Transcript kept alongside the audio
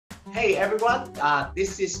Hey everyone,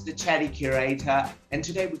 this is the Chatty Curator, and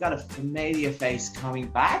today we got a familiar face coming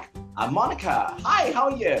back. Monica, hi, how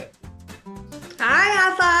are you? Hi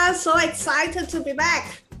Arthur, so excited to be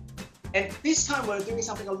back. And this time we're doing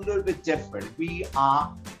something a little bit different. We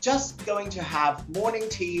are just going to have morning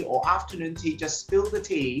tea or afternoon tea, just spill the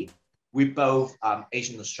tea. We're both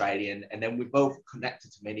Asian Australian, and then we're both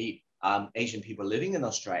connected to many Asian people living in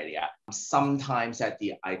Australia. Sometimes that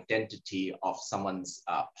the identity of someone's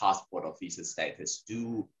passport or visa status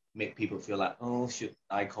do make people feel like, oh, should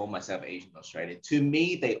I call myself Asian Australian? To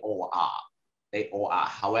me, they all are. They all are.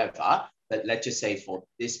 However, but let's just say for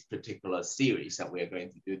this particular series that we're going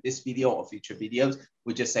to do, this video or future videos,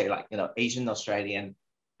 we just say like, Asian Australian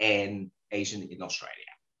and Asian in Australia.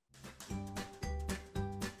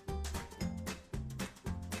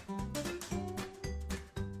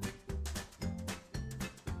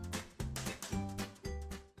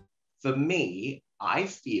 For me, I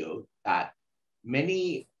feel that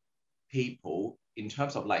many people, in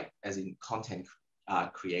terms of like, as in content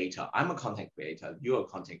creator, I'm a content creator, you're a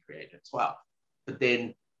content creator as well. But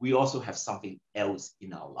then we also have something else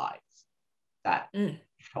in our lives that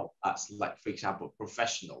help us. Like, for example,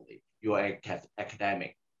 professionally, you're an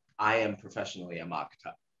academic, I am professionally a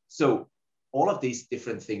marketer. So all of these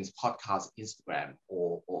different things, podcast, Instagram,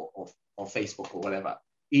 or Facebook or whatever,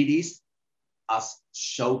 it is us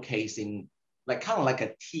showcasing like kind of like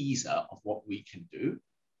a teaser of what we can do.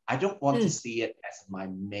 I don't want to see it as my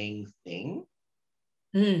main thing.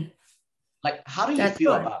 Like, how do you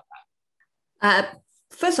feel about that?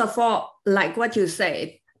 First of all, like what you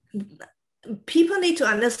said, people need to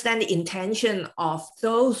understand the intention of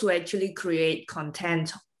those who actually create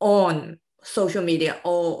content on social media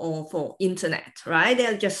or for internet, right?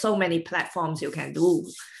 There are just so many platforms you can do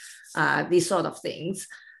these sort of things.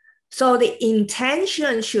 So the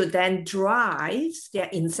intention should then drive their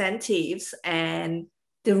incentives and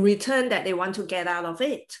the return that they want to get out of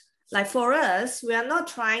it. Like for us, we are not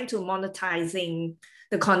trying to monetizing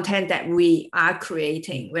the content that we are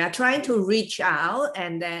creating. We are trying to reach out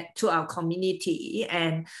and then to our community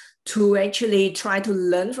and to actually try to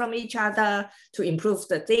learn from each other, to improve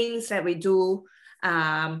the things that we do,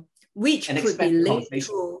 which could be linked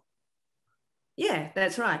to. Yeah,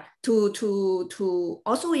 that's right. To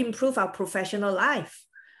also improve our professional life.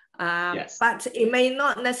 Yes. But it may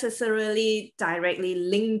not necessarily directly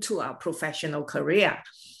link to our professional career.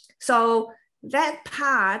 So that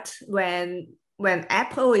part, when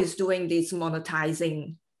Apple is doing this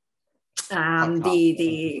monetizing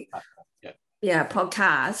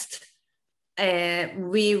podcast,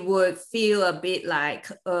 we would feel a bit like,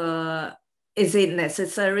 is it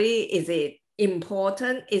necessary? Is it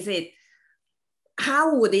important?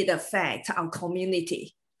 How would it affect our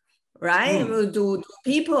community, right? Do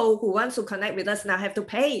people who want to connect with us now have to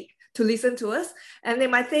pay to listen to us? And they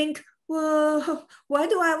might think, well, why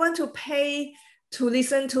do I want to pay to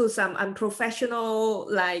listen to some unprofessional,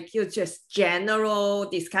 like just general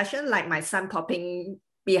discussion, like my son popping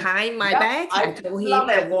behind my back? I told him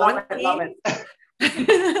I want it.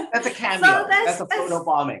 That's a cameo. So that's a photo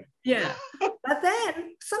bombing. Yeah. But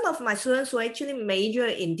then some of my students who actually major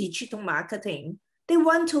in digital marketing, they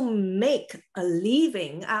want to make a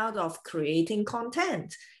living out of creating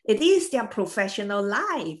content. It is their professional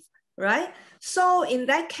life, right? So in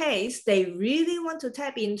that case, they really want to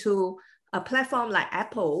tap into a platform like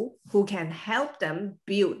Apple who can help them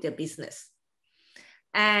build their business.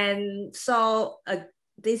 And so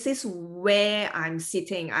this is where I'm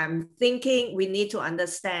sitting. I'm thinking we need to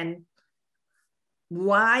understand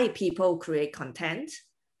why people create content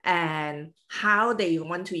and how they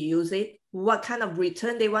want to use it, what kind of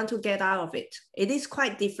return they want to get out of it. It is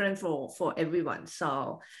quite different for everyone.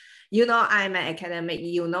 So, I'm an academic,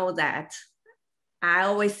 that. I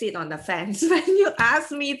always sit on the fence when you ask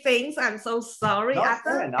me things. I'm so sorry. That's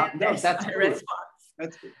good. That's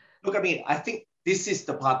good. Look, I think this is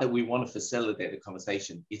the part that we want to facilitate the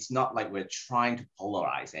conversation. It's not like we're trying to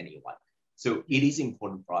polarize anyone. So it is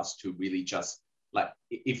important for us to really just, like,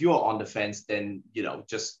 if you're on the fence, then,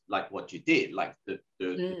 just like what you did, like the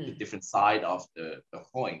different side of the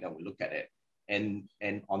coin that we look at it. And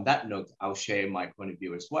on that note, I'll share my point of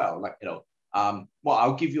view as well. Like,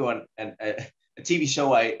 I'll give you a TV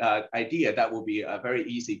show idea that will be very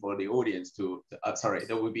easy for the audience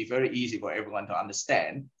that will be very easy for everyone to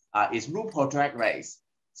understand, is RuPaul Drag Race.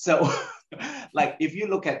 So like, if you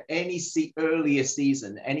look at any earlier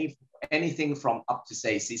season, anything from up to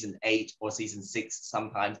say season 8 or season 6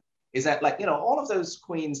 sometimes, is that like, all of those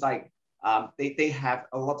queens, like they have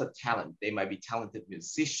a lot of talent. They might be talented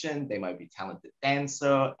musician, they might be talented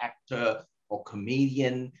dancer, actor, or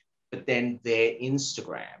comedian, but then their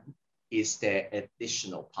Instagram is their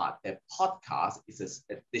additional part. Their podcast is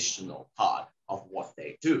an additional part of what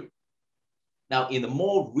they do. Now, in the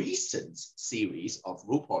more recent series of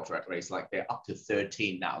RuPaul Drag Race, like they're up to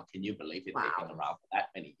 13 now. Can you believe it? Wow. They've been around for that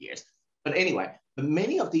many years. But anyway, but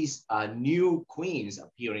many of these new queens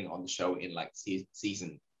appearing on the show in like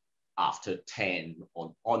season after 10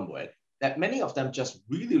 on onward, that many of them just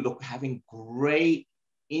really look having great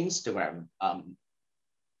Instagram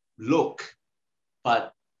look.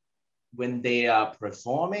 But when they are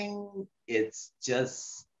performing, it's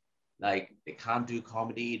just like they can't do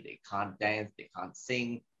comedy, they can't dance, they can't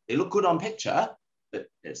sing. They look good on picture, but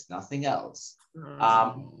there's nothing else.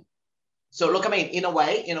 So look, I mean, in a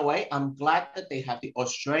way, I'm glad that they have the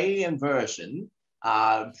Australian version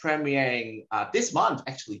premiering this month,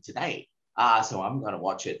 actually today. So I'm going to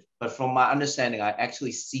watch it. But from my understanding, I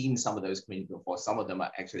actually seen some of those queens before. Some of them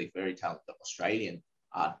are actually very talented Australian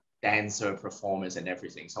dancer, performers, and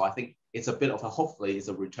everything. So I think it's a bit of a, hopefully, it's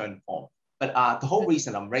a return form. But the whole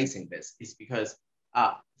reason I'm raising this is because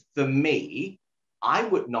for me, I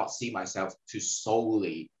would not see myself to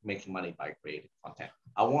solely making money by creating content.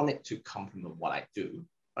 I want it to complement what I do.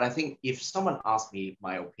 But I think if someone asks me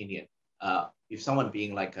my opinion, if someone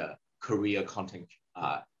being like a career content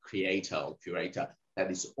creator or curator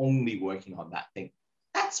that is only working on that thing,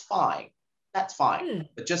 that's fine. That's fine.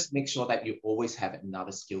 But just make sure that you always have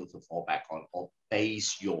another skill to fall back on or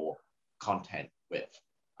base your content with.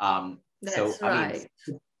 That's right. I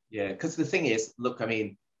mean, yeah, because the thing is, look, I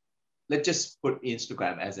mean, let's just put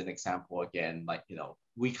Instagram as an example again. Like, you know,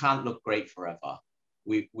 we can't look great forever.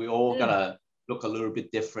 We all gotta look a little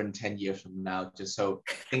bit different 10 years from now. Just so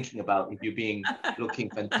thinking about if you're looking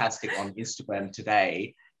fantastic on Instagram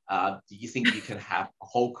today, do you think you can have a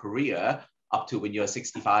whole career up to when you're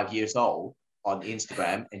 65 years old on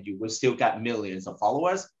Instagram and you will still get millions of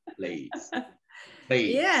followers? Please.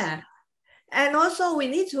 Yeah. And also we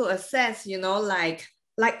need to assess, you know, like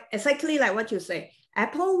exactly like what you say.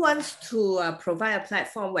 Apple wants to provide a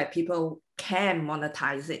platform where people can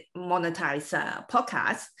monetize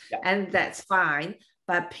podcasts, and that's fine.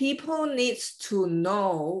 But people needs to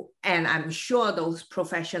know, and I'm sure those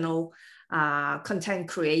professional content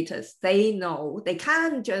creators, they know they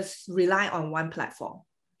can't just rely on one platform.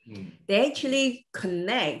 They actually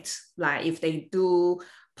connect, like if they do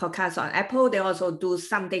podcasts on Apple, they also do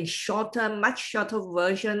something shorter, much shorter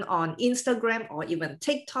version on Instagram or even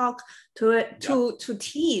TikTok to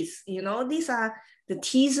tease. You know, these are the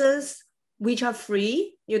teasers which are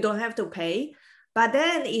free. You don't have to pay. But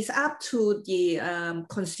then it's up to the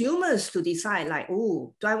consumers to decide, like,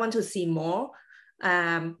 oh, do I want to see more?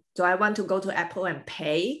 Do I want to go to Apple and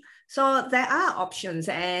pay? So there are options.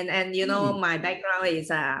 And you know, my background is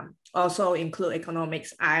also include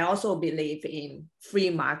economics. I also believe in free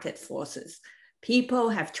market forces. People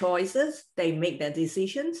have choices, they make their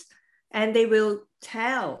decisions, and they will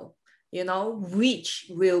tell, you know, which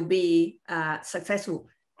will be successful.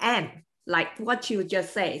 And like what you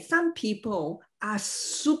just said, some people are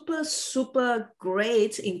super, super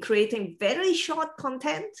great in creating very short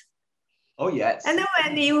content. Oh, yes. And then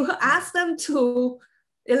when you ask them to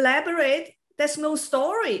elaborate, there's no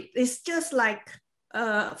story. It's just like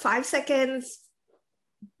 5 seconds,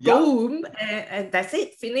 boom, and that's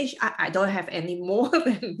it, finish. I don't have any more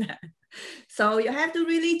than that. So you have to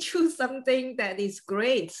really choose something that is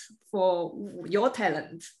great for your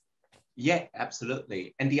talent. Yeah,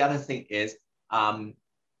 absolutely. And the other thing is,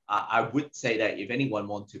 I would say that if anyone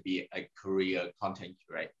wants to be a career content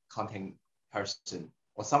person,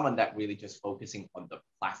 or someone that really just focusing on the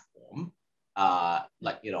platform,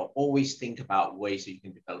 like, you know, always think about ways that you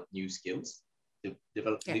can develop new skills,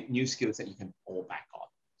 new skills that you can fall back on.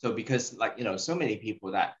 So because, like, you know, so many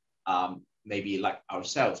people that maybe like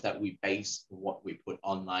ourselves, that we base what we put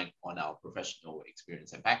online on our professional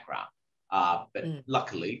experience and background. But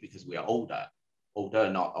luckily, because we are older,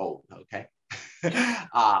 not old, okay?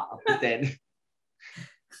 But then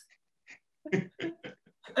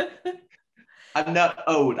I'm not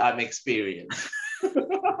old, I'm experienced.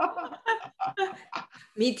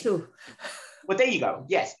 Me too. Well, there you go.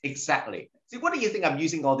 Yes, exactly. See, what do you think I'm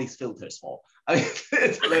using all these filters for? I mean,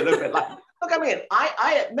 it's a little bit like, look, I mean,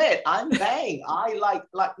 I admit I'm vain. I like,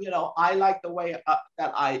 you know, I like the way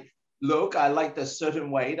that I look. I like the certain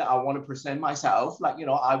way that I want to present myself. Like, you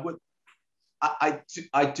know, I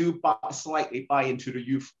do slightly buy into the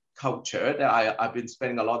youth culture that I've been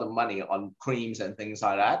spending a lot of money on creams and things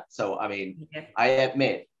like that. So, I mean, I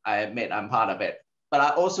admit I'm part of it, but I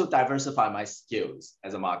also diversify my skills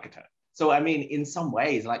as a marketer. So, I mean, in some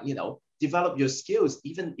ways, like, you know, develop your skills,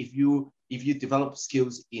 even if you develop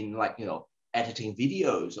skills in, like, you know, editing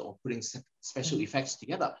videos or putting special effects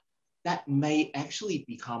together, that may actually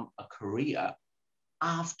become a career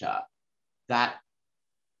after that,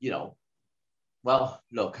 well,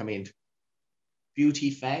 look, I mean, beauty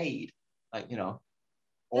fade, like,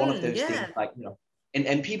 all of those things, like,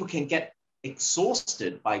 and people can get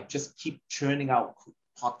exhausted by just keep churning out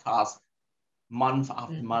podcasts month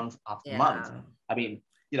after month after month. I mean,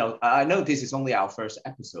 I know this is only our first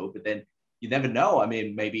episode, but then you never know. I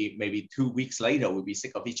mean, maybe 2 weeks later we'll be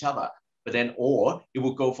sick of each other, but then, or it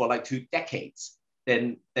will go for like 2 decades.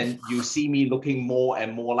 Then you see me looking more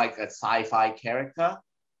and more like a sci-fi character.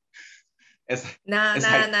 No.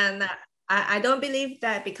 I don't believe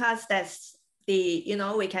that, because that's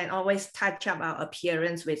we can always touch up our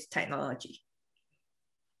appearance with technology.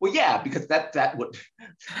 Well, yeah, because that would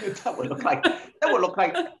look like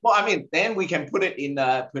well, I mean, then we can put it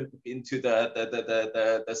into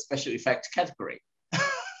the special effect category.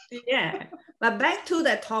 Yeah, but back to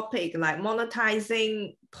the topic, like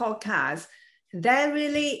monetizing podcasts, that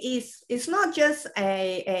really is, it's not just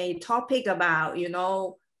a topic about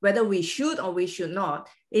whether we should or we should not.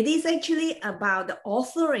 It is actually about the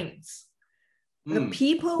offerings. The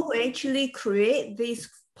people who actually create these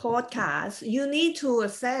podcasts, you need to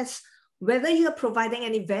assess whether you're providing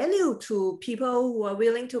any value to people who are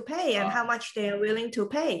willing to pay and how much they are willing to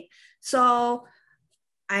pay. So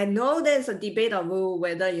I know there's a debate of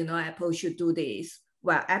whether Apple should do this.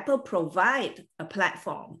 Well, Apple provide a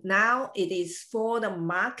platform. Now it is for the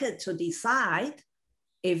market to decide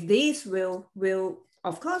if this will.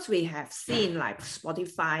 Of course, we have seen like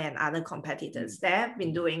Spotify and other competitors, they have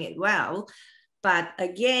been doing it well. But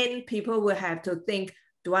again, people will have to think,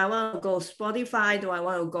 do I want to go Spotify? Do I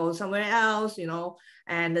want to go somewhere else?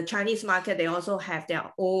 And the Chinese market, they also have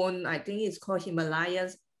their own, I think it's called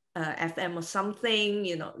Himalayas FM or something.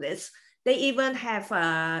 They even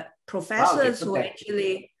have professors who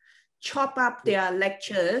actually chop up their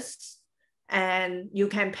lectures, and you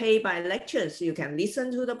can pay by lectures. You can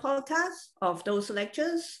listen to the podcast of those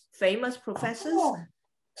lectures, famous professors.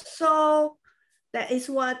 So that is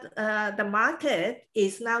what the market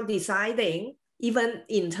is now deciding, even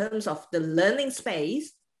in terms of the learning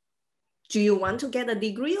space. Do you want to get a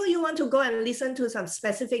degree, or you want to go and listen to some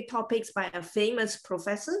specific topics by a famous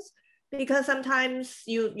professors? Because sometimes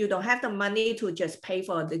you don't have the money to just pay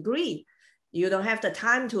for a degree. You don't have the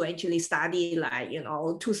time to actually study like,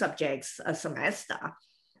 2 subjects a semester,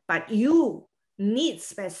 but you need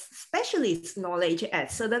specialist knowledge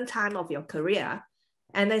at certain time of your career.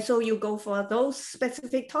 And then so you go for those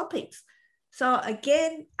specific topics. So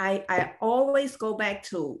again, I always go back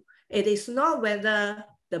to, it is not whether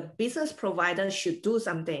the business provider should do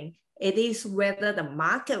something. It is whether the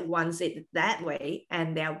market wants it that way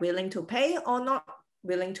and they're willing to pay or not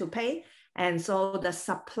willing to pay. And so the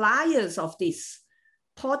suppliers of this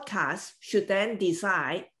podcast should then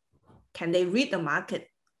decide, can they read the market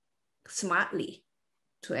smartly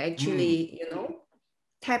to actually,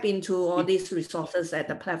 tap into all these resources that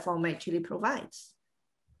the platform actually provides.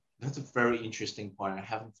 That's a very interesting point. I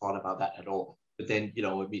haven't thought about that at all. But then,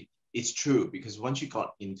 it's true, because once you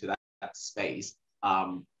got into that space,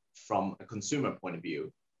 from a consumer point of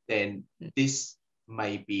view, then this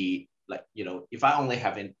may be like, if I only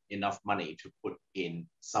have enough money to put in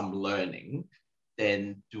some learning,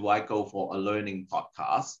 then do I go for a learning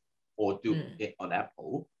podcast or do it on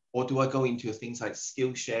Apple? Or do I go into things like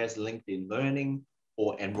Skillshare's LinkedIn Learning,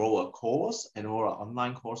 or enroll an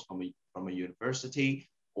online course from a university,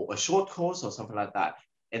 or a short course or something like that?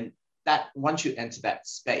 And that once you enter that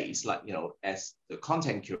space, like, as the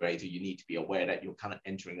content curator, you need to be aware that you're kind of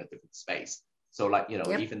entering a different space. So like,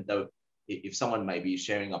 even though if someone may be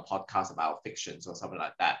sharing a podcast about fictions or something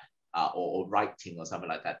like that, or writing or something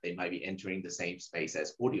like that, they might be entering the same space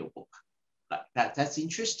as audiobook. Like that's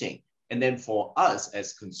interesting. And then for us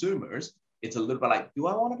as consumers, it's a little bit like, do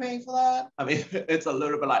I want to pay for that? I mean, it's a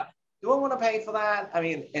little bit like, do I want to pay for that? I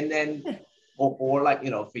mean, and then, or like,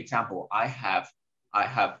 for example, I have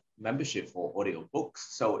membership for audiobooks.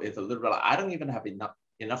 So it's a little bit like, I don't even have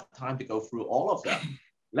enough time to go through all of them,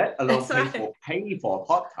 let alone pay for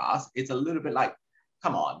a podcast. It's a little bit like,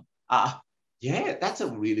 come on. Yeah, that's a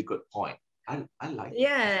really good point. I like it.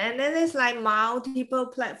 And then there's like multiple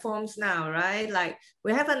platforms now, right? Like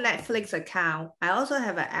we have a Netflix account. I also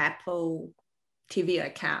have an Apple TV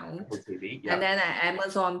account. Apple TV, and then an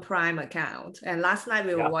Amazon Prime account. And last night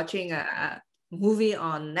we were watching a movie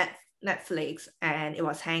on Netflix, and it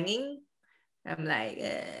was hanging. I'm like,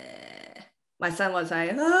 my son was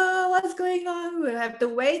like, oh, what's going on? We have to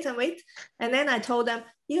wait and wait. And then I told them,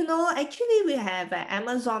 actually we have an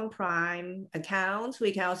Amazon Prime account.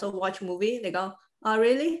 We can also watch movie. They go, oh,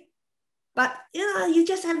 really? But, you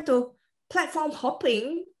just have to platform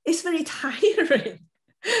hopping It's very tiring.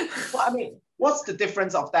 Well, I mean, what's the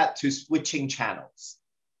difference of that to switching channels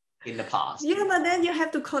in the past? Yeah, but then you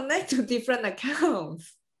have to connect to different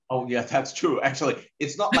accounts. Oh, yeah, that's true. Actually,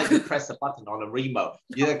 it's not like you press the button on a remote.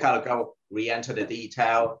 You just kind of go re-enter the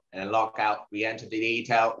detail and then log out, re-enter the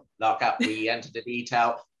detail, log out, re-enter the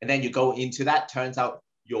detail. And then you go into that. Turns out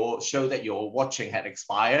your show that you're watching had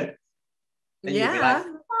expired. And you'll be like,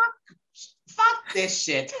 fuck this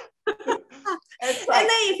shit. And then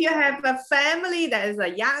if you have a family that is a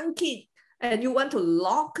young kid and you want to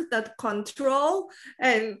lock the control,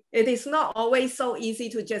 and it is not always so easy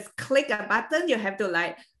to just click a button. You have to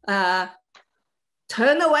like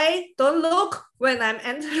turn away, don't look when I'm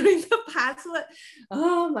entering the password.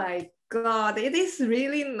 Oh my God, it is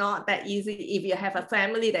really not that easy if you have a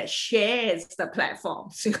family that shares the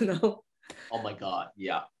platforms, you know. Oh my God,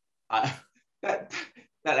 yeah. That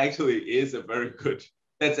actually is a very good,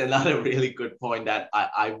 that's another really good point that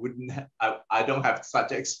I wouldn't, I don't have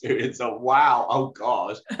such experience of, wow, oh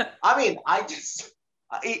gosh. I mean,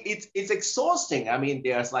 it's exhausting. I mean,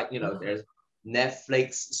 there's like, you know, there's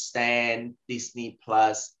Netflix, Stan, Disney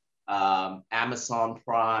Plus, Amazon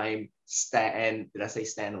Prime, Stan, did I say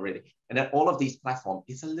Stan already? And then all of these platforms,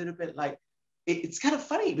 it's a little bit like, it's kind of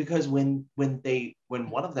funny because when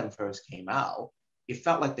one of them first came out, it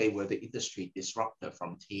felt like they were the industry disruptor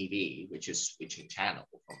from TV, which is switching channel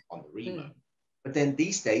on the remote. But then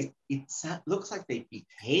these days, it looks like they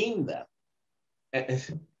became them.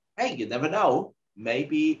 Hey, you never know.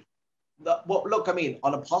 Maybe, well, look, I mean,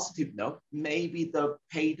 on a positive note, maybe the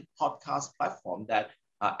paid podcast platform that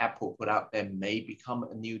Apple put out there may become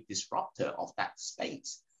a new disruptor of that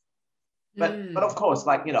space. But of course,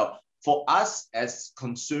 like, you know, for us as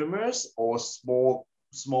consumers or smaller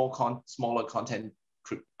content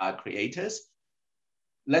creators,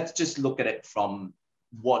 let's just look at it from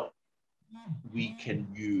what we can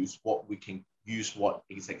use, what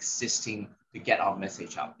is existing to get our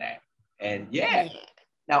message out there. And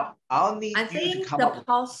now I'll need you to come up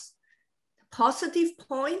with... positive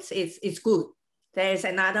points is good. There is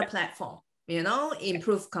another platform, you know,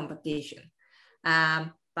 improve competition.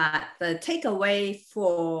 But the takeaway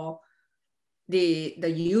for the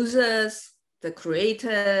users, the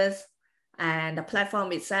creators, and the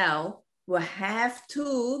platform itself will have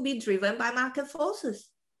to be driven by market forces.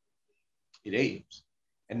 It is.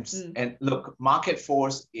 And look, market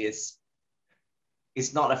force is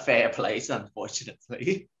not a fair place,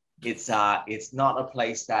 unfortunately. It's not a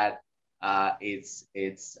place that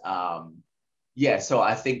so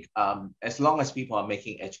I think as long as people are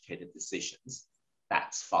making educated decisions,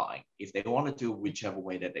 that's fine. If they want to do whichever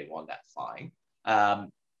way that they want, that's fine.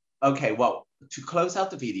 Okay, well, to close out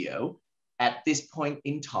the video, at this point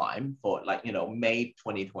in time for, like, you know, May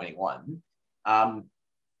 2021,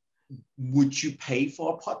 would you pay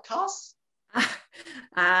for a podcast?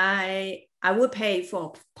 I would pay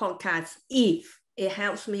for podcasts if it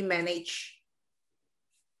helps me manage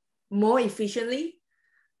more efficiently.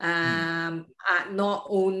 Not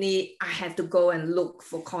only I have to go and look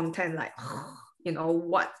for content like, you know,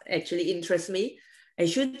 what actually interests me. It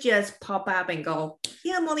should just pop up and go,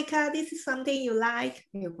 yeah, Monica, this is something you like.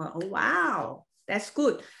 And you go, oh, wow, that's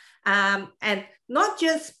good. And not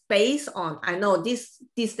just based on, I know these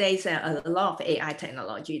days a lot of AI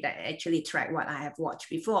technology that actually track what I have watched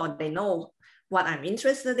before. They know what I'm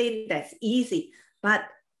interested in, that's easy. But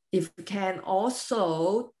if you can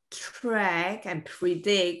also track and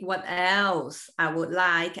predict what else I would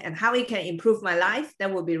like and how it can improve my life,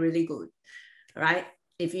 that would be really good, right?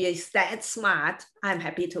 If you're that smart, I'm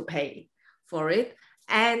happy to pay for it.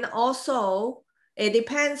 And also, it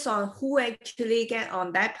depends on who actually get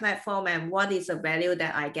on that platform and what is the value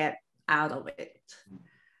that I get out of it.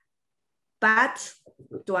 But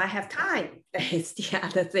do I have time? That is the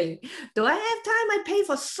other thing. Do I have time? I pay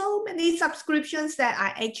for so many subscriptions that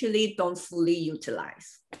I actually don't fully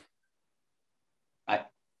utilize.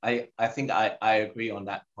 I think I agree on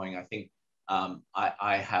that point. I think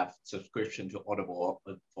I have subscription to Audible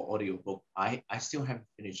for audiobook. I still haven't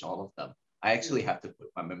finished all of them. I actually have to put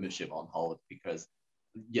my membership on hold because,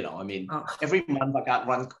 you know, I mean, every month I got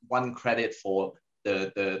one credit for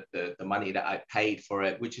the money that I paid for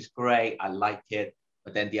it, which is great. I like it.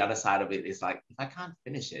 But then the other side of it is like, if I can't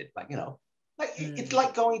finish it, like, you know, like it's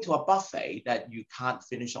like going to a buffet that you can't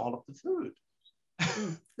finish all of the food.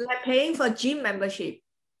 Like paying for gym membership.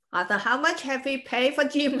 Arthur, how much have we paid for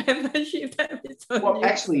gym membership? Well,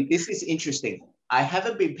 actually, this is interesting. I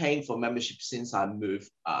haven't been paying for membership since I moved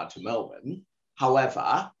to Melbourne.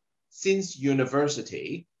 However, since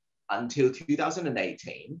university until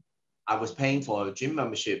 2018, I was paying for a gym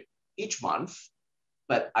membership each month.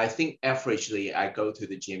 but I think averagely I go to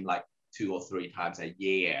the gym like 2 or 3 times a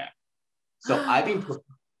year. So I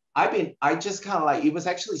just kind of like, it was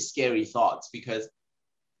actually scary thoughts because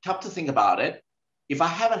come to think about it, if I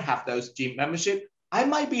haven't had those gym membership, I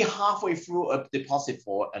might be halfway through a deposit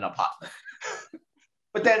for an apartment.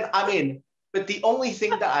 But then, I mean, but the only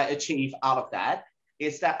thing that I achieved out of that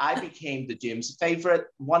is that I became the gym's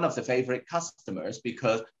one of the favorite customers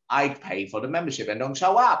because I pay for the membership and don't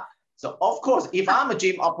show up. So of course, if I'm a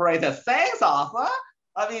gym operator, thanks, Arthur.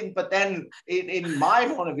 I mean, but then in my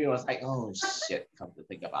point of view, I was like, oh shit, come to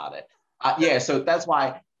think about it. Yeah, so that's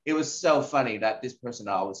why it was so funny that this person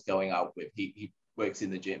I was going out with, he works in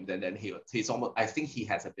the gym, and then he's almost, I think he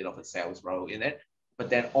has a bit of a sales role in it, but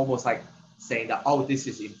then almost like saying that, oh, this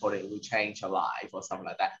is important, it will change your life or something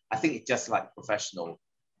like that. I think it's just like professional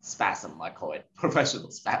spasm, I call it, professional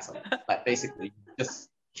spasm. Like basically just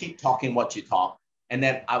keep talking what you talk. And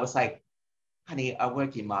then I was like, honey, I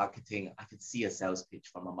work in marketing. I could see a sales pitch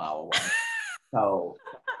from a mile away. So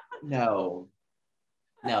no,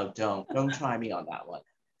 don't try me on that one.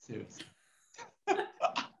 Seriously.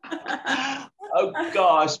 Oh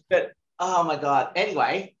gosh, but oh my God.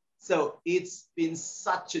 Anyway, so it's been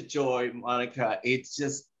such a joy, Monica. It's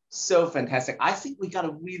just so fantastic. I think we got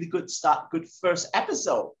a really good start, good first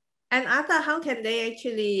episode. And Arthur, how can they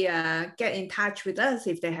actually get in touch with us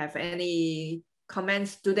if they have any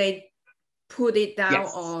comments? Do they put it down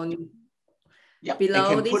on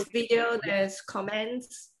below this video? There's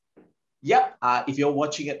comments. Yep. If you're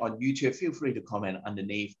watching it on YouTube, feel free to comment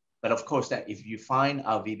underneath. But of course, that if you find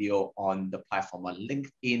our video on the platform on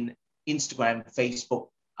LinkedIn, Instagram, Facebook,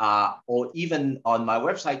 or even on my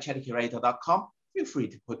website, chattycurator.com, feel free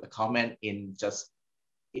to put a comment in just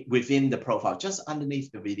within the profile, just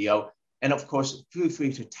underneath the video. And of course, feel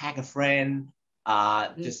free to tag a friend,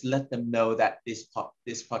 just let them know that this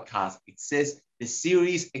podcast exists, this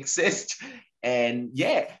series exists. And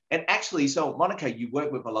yeah, and actually, so Monica, you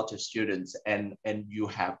work with a lot of students and you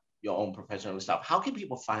have your own professional stuff. How can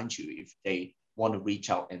people find you if they want to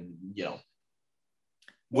reach out and,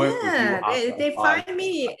 work with you? They find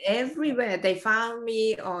me everywhere. They found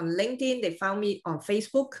me on LinkedIn. They found me on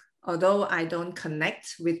Facebook, although I don't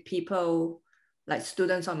connect with people like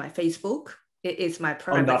students on my Facebook. It is my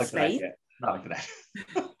private space. Not a good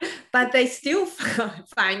idea. But they still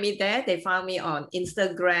find me there. They found me on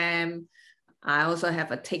Instagram. I also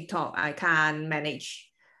have a TikTok. I can't manage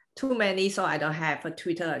too many, so I don't have a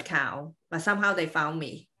Twitter account. But somehow they found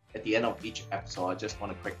me. At the end of each episode, I just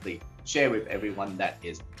want to quickly share with everyone that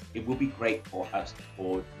it would be great for us,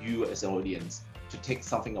 for you as an audience, to take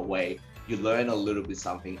something away. You learn a little bit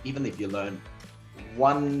something, even if you learn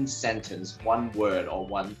one sentence, one word, or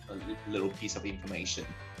one little piece of information,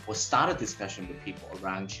 or start a discussion with people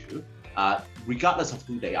around you, regardless of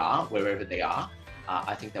who they are, wherever they are.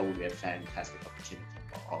 I think that would be a fantastic opportunity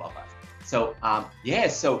for all of us. So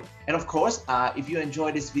and of course, if you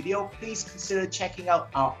enjoyed this video, please consider checking out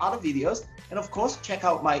our other videos. And of course, check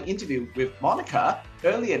out my interview with Monica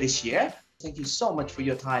earlier this year. Thank you so much for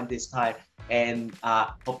your time this time, and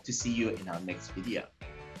hope to see you in our next video.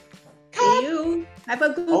 See you. Have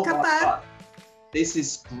a good cuppa. This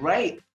is great.